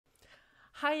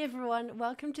Hi everyone,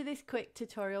 welcome to this quick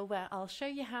tutorial where I'll show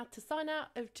you how to sign out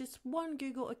of just one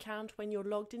Google account when you're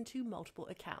logged into multiple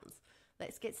accounts.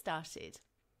 Let's get started.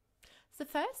 So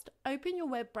first, open your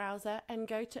web browser and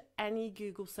go to any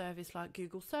Google service like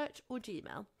Google Search or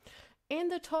Gmail. In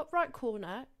the top right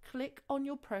corner, click on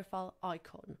your profile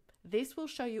icon. This will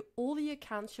show you all the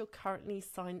accounts you're currently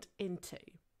signed into.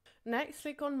 Next,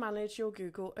 click on Manage Your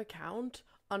Google Account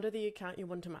under the account you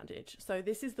want to manage. So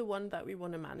this is the one that we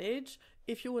want to manage.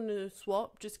 If you want to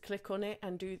swap, just click on it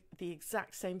and do the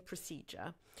exact same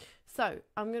procedure. So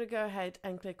I'm going to go ahead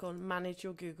and click on Manage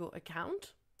Your Google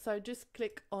Account. So just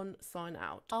click on Sign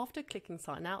Out. After clicking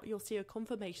Sign Out, you'll see a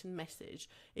confirmation message.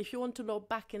 If you want to log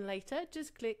back in later,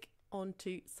 just click on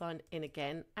to Sign In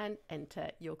again and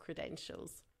enter your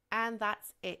credentials. And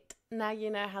that's it. Now you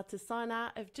know how to sign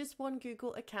out of just one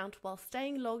Google account while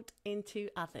staying logged into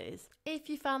others. If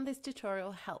you found this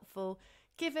tutorial helpful,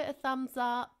 give it a thumbs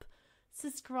up,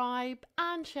 subscribe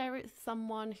and share it with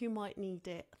someone who might need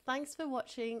it. Thanks for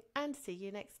watching and see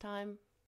you next time.